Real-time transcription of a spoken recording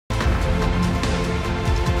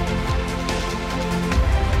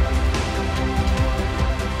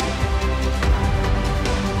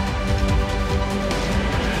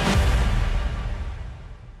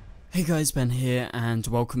Hey guys, Ben here and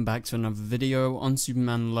welcome back to another video on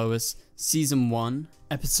Superman Lois Season 1,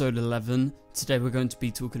 Episode 11. Today we're going to be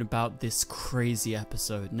talking about this crazy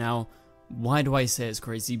episode. Now, why do I say it's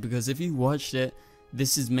crazy? Because if you watched it,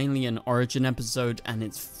 this is mainly an origin episode and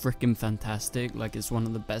it's freaking fantastic. Like, it's one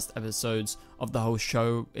of the best episodes of the whole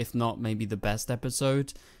show, if not maybe the best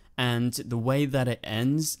episode. And the way that it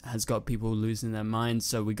ends has got people losing their minds,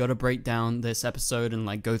 so we got to break down this episode and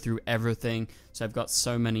like go through everything. So I've got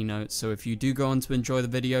so many notes, so if you do go on to enjoy the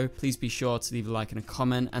video, please be sure to leave a like and a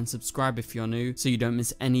comment and subscribe if you're new so you don't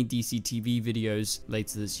miss any DCTV videos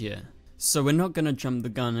later this year. So we're not going to jump the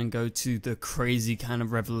gun and go to the crazy kind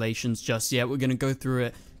of revelations just yet. We're going to go through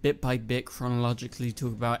it bit by bit, chronologically,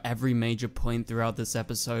 talk about every major point throughout this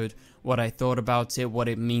episode, what I thought about it, what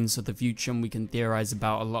it means for the future, and we can theorize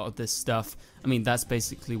about a lot of this stuff. I mean, that's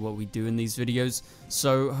basically what we do in these videos,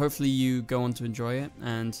 so hopefully you go on to enjoy it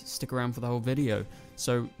and stick around for the whole video.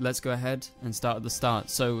 So let's go ahead and start at the start.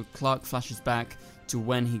 So Clark flashes back to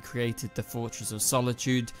when he created the Fortress of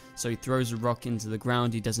Solitude. So he throws a rock into the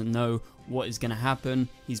ground. He doesn't know what is going to happen.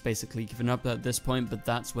 He's basically given up at this point, but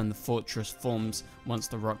that's when the fortress forms once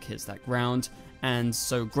the rock hits that ground. And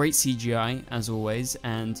so great CGI as always,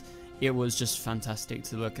 and it was just fantastic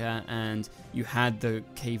to look at. And you had the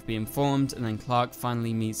cave being formed, and then Clark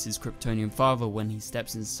finally meets his Kryptonian father when he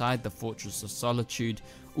steps inside the Fortress of Solitude.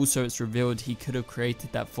 Also, it's revealed he could have created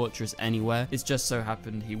that fortress anywhere. It just so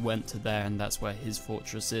happened he went to there, and that's where his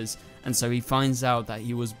fortress is. And so he finds out that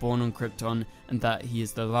he was born on Krypton and that he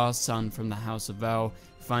is the last son from the House of El.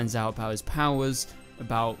 He finds out about his powers,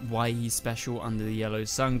 about why he's special under the yellow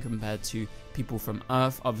sun compared to people from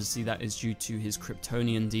Earth. Obviously that is due to his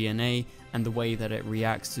Kryptonian DNA and the way that it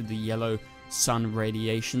reacts to the yellow sun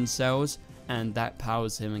radiation cells, and that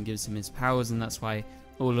powers him and gives him his powers, and that's why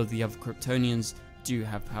all of the other Kryptonians do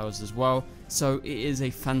have powers as well. So it is a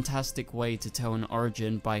fantastic way to tell an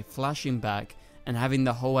origin by flashing back and having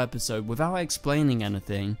the whole episode without explaining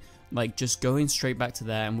anything, like just going straight back to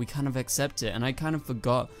there, and we kind of accept it. And I kind of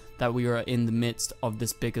forgot that we were in the midst of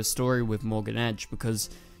this bigger story with Morgan Edge,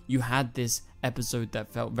 because you had this episode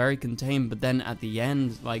that felt very contained, but then at the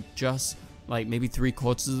end, like just like maybe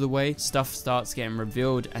 3/4 of the way, stuff starts getting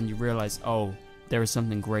revealed and you realize, oh, there is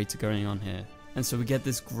something greater going on here. And so we get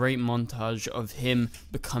this great montage of him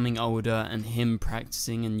becoming older and him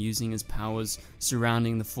practicing and using his powers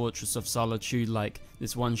surrounding the Fortress of Solitude, like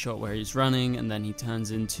this one shot where he's running and then he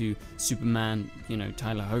turns into Superman, you know,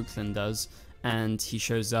 Tyler Hoechlin does, and he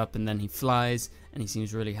shows up and then he flies and he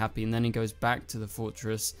seems really happy, and then he goes back to the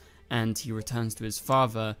fortress and he returns to his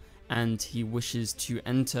father and he wishes to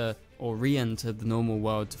enter or re-enter the normal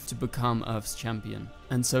world to become Earth's champion.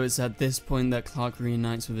 And so it's at this point that Clark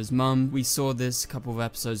reunites with his mum. We saw this a couple of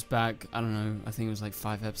episodes back, I don't know, I think it was like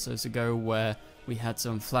 5 episodes ago, where we had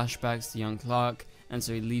some flashbacks to young Clark, and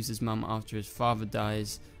so he leaves his mum after his father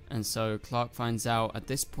dies. And so Clark finds out at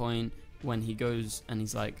this point, when he goes and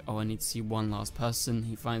he's like, oh, I need to see one last person,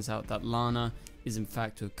 he finds out that Lana is in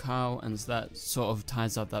fact with Kyle, and so that sort of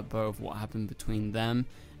ties up that bow of what happened between them.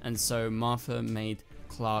 And so Martha made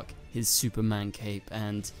Clark his Superman cape,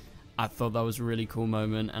 and I thought that was a really cool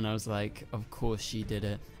moment, and I was like, of course she did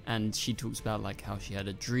it. And she talks about like how she had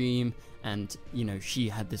a dream, and you know, she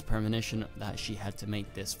had this premonition that she had to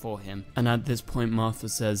make this for him. And at this point Martha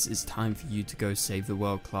says, it's time for you to go save the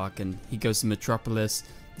world, Clark, and he goes to Metropolis.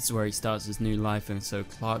 This is where he starts his new life, and so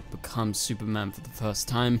Clark becomes Superman for the first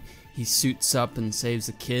time. He suits up and saves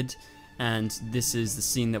a kid, and this is the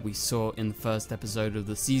scene that we saw in the first episode of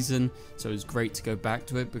the season, so it was great to go back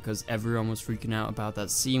to it because everyone was freaking out about that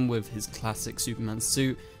scene with his classic Superman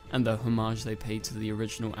suit, and the homage they paid to the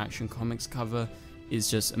original Action Comics cover is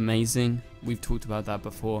just amazing. We've talked about that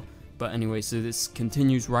before, but anyway, so this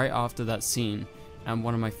continues right after that scene, and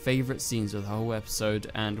one of my favorite scenes of the whole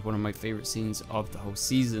episode and one of my favorite scenes of the whole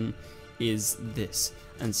season is this.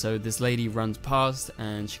 And so this lady runs past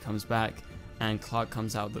and she comes back, and Clark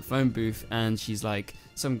comes out of the phone booth and she's like,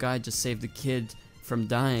 some guy just saved the kid from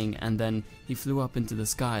dying, and then he flew up into the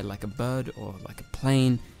sky like a bird or like a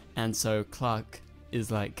plane. And so Clark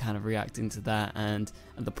is like kind of reacting to that, and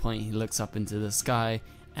at the point he looks up into the sky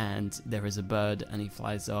and there is a bird and he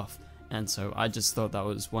flies off. And so I just thought that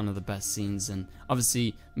was one of the best scenes, and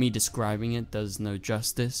obviously me describing it does no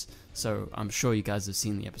justice, so I'm sure you guys have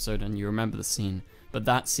seen the episode and you remember the scene. But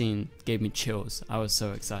that scene gave me chills. I was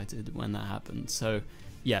so excited when that happened. So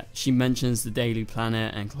yeah, she mentions the Daily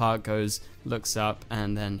Planet and Clark goes, looks up,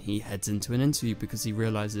 and then he heads into an interview because he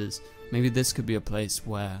realizes maybe this could be a place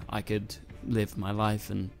where I could live my life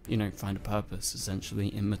and, you know, find a purpose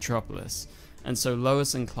essentially in Metropolis. And so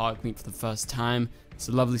Lois and Clark meet for the first time. It's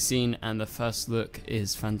a lovely scene, and the first look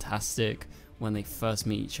is fantastic when they first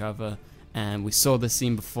meet each other. And we saw this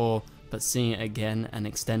scene before, but seeing it again and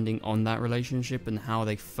extending on that relationship and how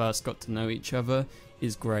they first got to know each other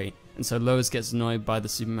is great. And so Lois gets annoyed by the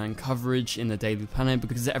Superman coverage in the Daily Planet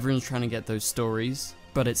because everyone's trying to get those stories,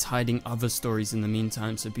 but it's hiding other stories in the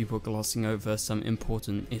meantime, so people are glossing over some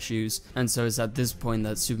important issues. And so it's at this point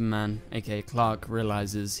that Superman, aka Clark,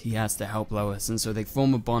 realizes he has to help Lois, and so they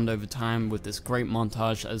form a bond over time with this great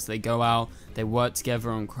montage as they go out, they work together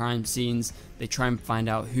on crime scenes, they try and find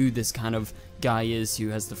out who this kind of guy is who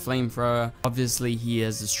has the flamethrower. Obviously he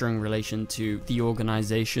has a strong relation to the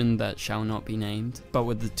organization that shall not be named, but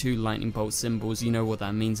with the two lightning bolt symbols, you know what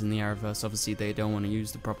that means in the Arrowverse. Obviously they don't want to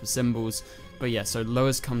use the proper symbols, but yeah, so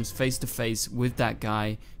Lois comes face to face with that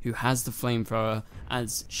guy who has the flamethrower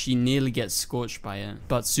as she nearly gets scorched by it,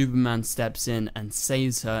 but Superman steps in and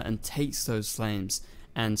saves her and takes those flames.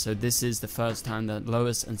 And so this is the first time that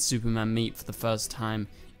Lois and Superman meet for the first time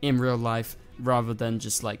in real life, rather than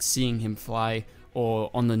just like seeing him fly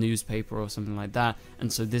or on the newspaper or something like that.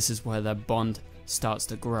 And so this is where their bond starts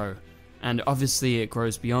to grow. And obviously it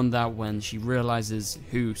grows beyond that when she realizes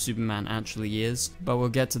who Superman actually is, but we'll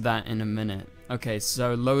get to that in a minute. Okay,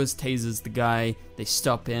 so Lois tases the guy, they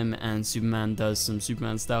stop him, and Superman does some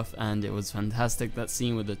Superman stuff, and it was fantastic, that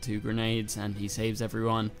scene with the 2 grenades, and he saves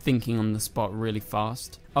everyone, thinking on the spot really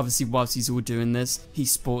fast. Obviously whilst he's all doing this, he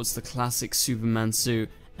sports the classic Superman suit,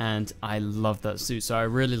 and I love that suit, so I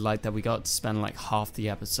really like that we got to spend like half the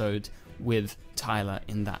episode with Tyler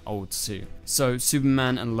in that old suit. So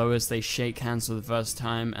Superman and Lois, they shake hands for the first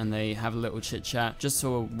time and they have a little chit chat just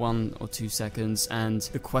for 1 or 2 seconds, and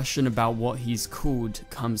the question about what he's called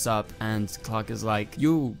comes up, and Clark is like,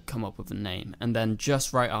 you'll come up with a name. And then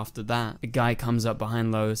just right after that, a guy comes up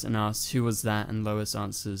behind Lois and asks who was that, and Lois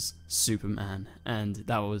answers Superman, and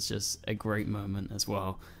that was just a great moment as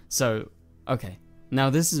well. So okay, now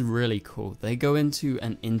this is really cool. They go into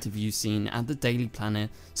an interview scene at the Daily Planet,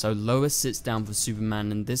 so Lois sits down for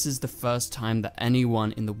Superman, and this is the first time that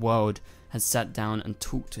anyone in the world has sat down and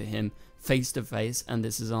talked to him face to face, and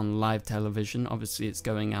this is on live television. Obviously it's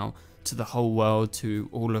going out to the whole world, to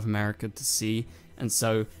all of America to see. And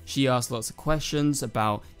so she asks lots of questions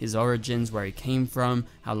about his origins, where he came from,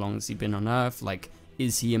 how long has he been on Earth, like,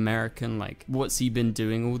 is he American, like what's he been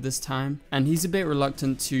doing all this time? And he's a bit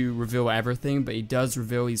reluctant to reveal everything, but he does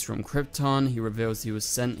reveal he's from Krypton. He reveals he was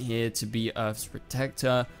sent here to be Earth's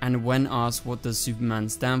protector, and when asked what does Superman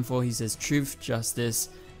stand for, he says truth, justice,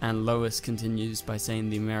 and Lois continues by saying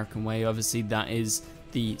the American way. Obviously that is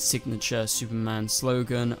the signature Superman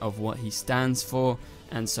slogan of what he stands for,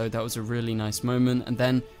 and so that was a really nice moment. And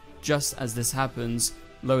then just as this happens,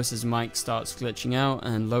 Lois's mic starts glitching out,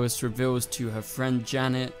 and Lois reveals to her friend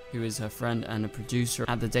Janet, who is her friend and a producer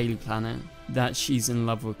at the Daily Planet, that she's in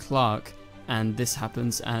love with Clark. And this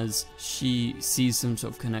happens as she sees some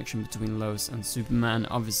sort of connection between Lois and Superman.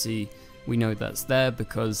 Obviously we know that's there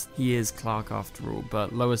because he is Clark after all,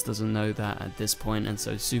 but Lois doesn't know that at this point, and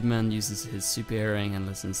so Superman uses his super hearing and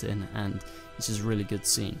listens in, and it's just a really good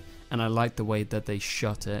scene. And I like the way that they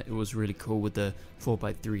shot it. It was really cool with the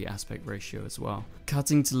 4:3 aspect ratio as well.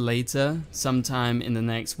 Cutting to later, sometime in the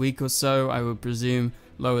next week or so, I would presume,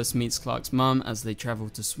 Lois meets Clark's mum as they travel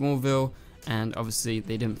to Smallville, and obviously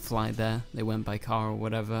they didn't fly there, they went by car or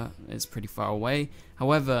whatever, it's pretty far away.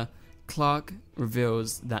 However, Clark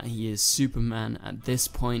reveals that he is Superman at this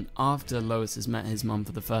point after Lois has met his mum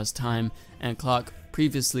for the first time, and Clark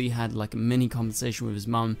previously had like a mini conversation with his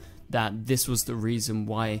mum that this was the reason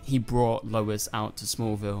why he brought Lois out to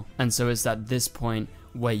Smallville. And so it's at this point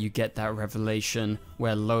where you get that revelation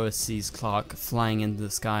where Lois sees Clark flying into the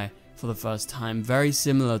sky for the first time, very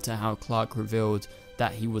similar to how Clark revealed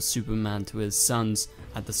that he was Superman to his sons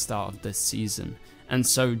at the start of this season. And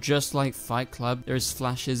so just like Fight Club, there's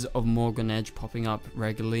flashes of Morgan Edge popping up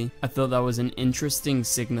regularly. I thought that was an interesting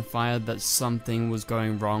signifier that something was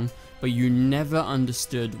going wrong, but you never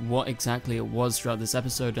understood what exactly it was throughout this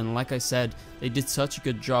episode. And like I said, they did such a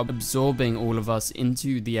good job absorbing all of us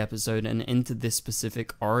into the episode and into this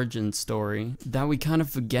specific origin story that we kind of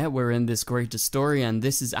forget we're in this greater story, and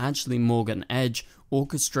this is actually Morgan Edge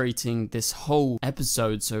orchestrating this whole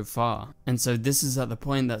episode so far. And so this is at the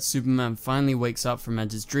point that Superman finally wakes up from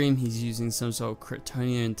Edge's dream. He's using some sort of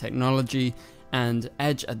Kryptonian technology, and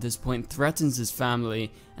Edge at this point threatens his family,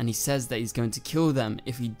 and he says that he's going to kill them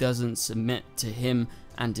if he doesn't submit to him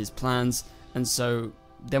and his plans. And so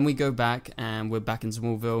then we go back, and we're back in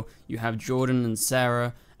Smallville. You have Jordan and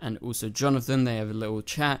Sarah and also Jonathan. They have a little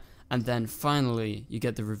chat, and then finally you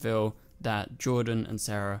get the reveal that Jordan and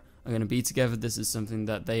Sarah are going to be together. This is something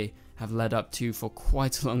that they have led up to for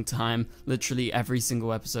quite a long time. Literally every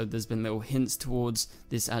single episode there's been little hints towards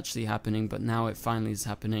this actually happening, but now it finally is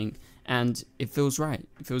happening, and it feels right,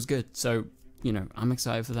 it feels good. So, you know, I'm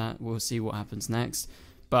excited for that. We'll see what happens next.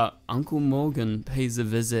 But Uncle Morgan pays a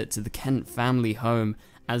visit to the Kent family home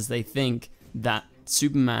as they think that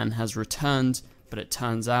Superman has returned, but it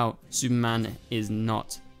turns out Superman is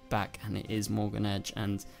not back, and it is Morgan Edge.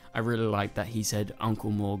 And I really like that he said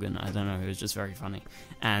Uncle Morgan. I don't know, it was just very funny.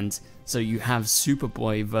 And so you have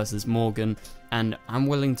Superboy versus Morgan, and I'm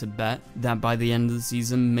willing to bet that by the end of the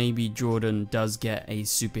season, maybe Jordan does get a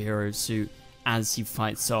superhero suit as he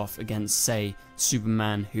fights off against, say,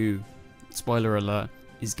 Superman, who, spoiler alert,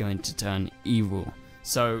 is going to turn evil.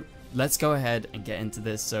 So let's go ahead and get into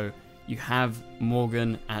this. So you have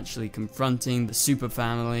Morgan actually confronting the Super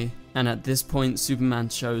family, and at this point Superman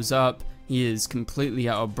shows up. He is completely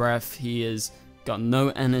out of breath, he has got no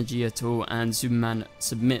energy at all, and Superman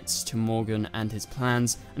submits to Morgan and his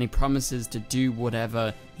plans, and he promises to do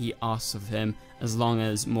whatever he asks of him as long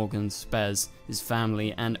as Morgan spares his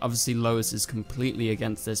family. And obviously Lois is completely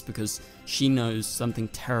against this because she knows something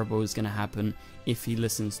terrible is going to happen if he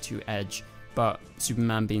listens to Edge. But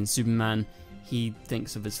Superman being Superman, he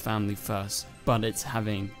thinks of his family first, but it's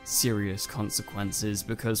having serious consequences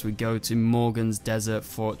because we go to Morgan's desert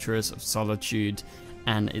fortress of solitude,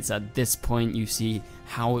 and it's at this point you see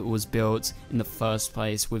how it was built in the first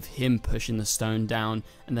place, with him pushing the stone down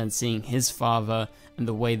and then seeing his father and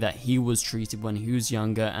the way that he was treated when he was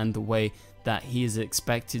younger, and the way that he is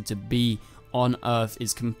expected to be on Earth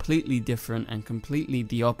is completely different and completely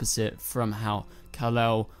the opposite from how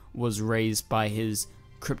Kal-El was raised by his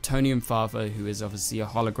Kryptonian father, who is obviously a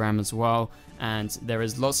hologram as well. And there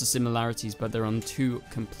is lots of similarities, but they're on two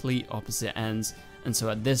complete opposite ends. And so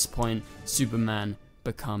at this point Superman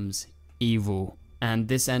becomes evil, and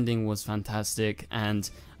this ending was fantastic, and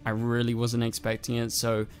I really wasn't expecting it.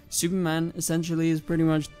 So Superman essentially is pretty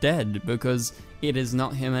much dead because it is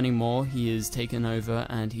not him anymore. He is taken over,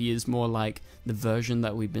 and he is more like the version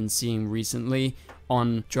that we've been seeing recently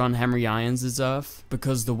on John Henry Irons' Earth,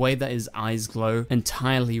 because the way that his eyes glow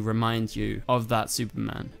entirely reminds you of that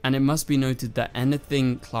Superman. And it must be noted that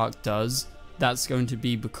anything Clark does, that's going to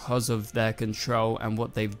be because of their control and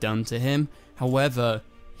what they've done to him. However,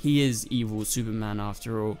 he is evil Superman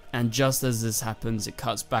after all, and just as this happens, it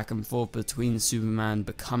cuts back and forth between Superman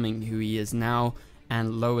becoming who he is now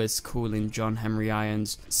and Lois calling John Henry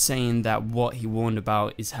Irons, saying that what he warned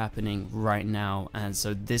about is happening right now. And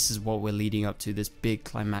so this is what we're leading up to, this big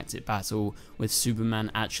climactic battle with Superman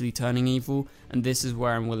actually turning evil. And this is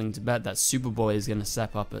where I'm willing to bet that Superboy is going to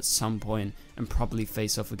step up at some point and probably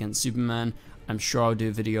face off against Superman. I'm sure I'll do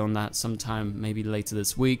a video on that sometime, maybe later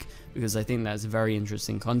this week, because I think that's a very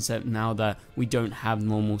interesting concept now that we don't have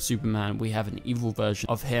normal Superman, we have an evil version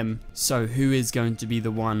of him. So who is going to be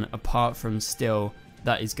the one, apart from Steel,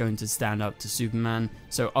 that is going to stand up to Superman?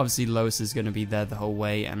 So obviously Lois is going to be there the whole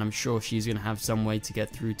way, and I'm sure she's going to have some way to get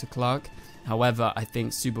through to Clark. However, I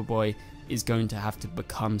think Superboy is going to have to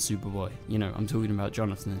become Superboy. You know, I'm talking about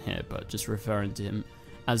Jonathan here, but just referring to him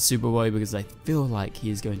as Superboy because I feel like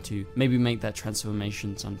he is going to maybe make that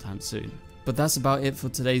transformation sometime soon. But that's about it for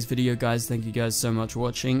today's video, guys. Thank you guys so much for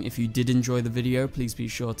watching. If you did enjoy the video, please be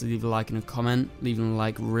sure to leave a like and a comment. Leaving a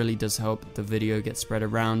like really does help the video get spread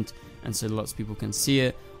around, and so lots of people can see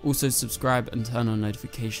it. Also subscribe and turn on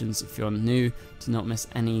notifications if you're new to not miss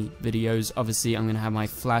any videos. Obviously I'm going to have my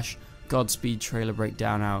Flash Godspeed trailer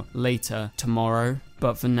breakdown out later tomorrow,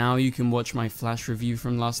 but for now you can watch my Flash review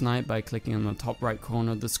from last night by clicking on the top right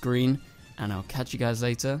corner of the screen, and I'll catch you guys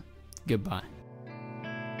later. Goodbye.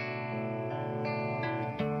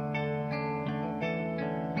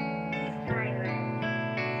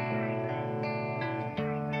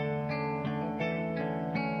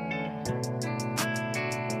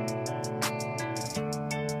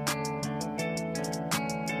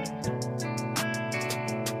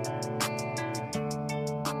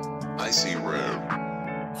 I see red.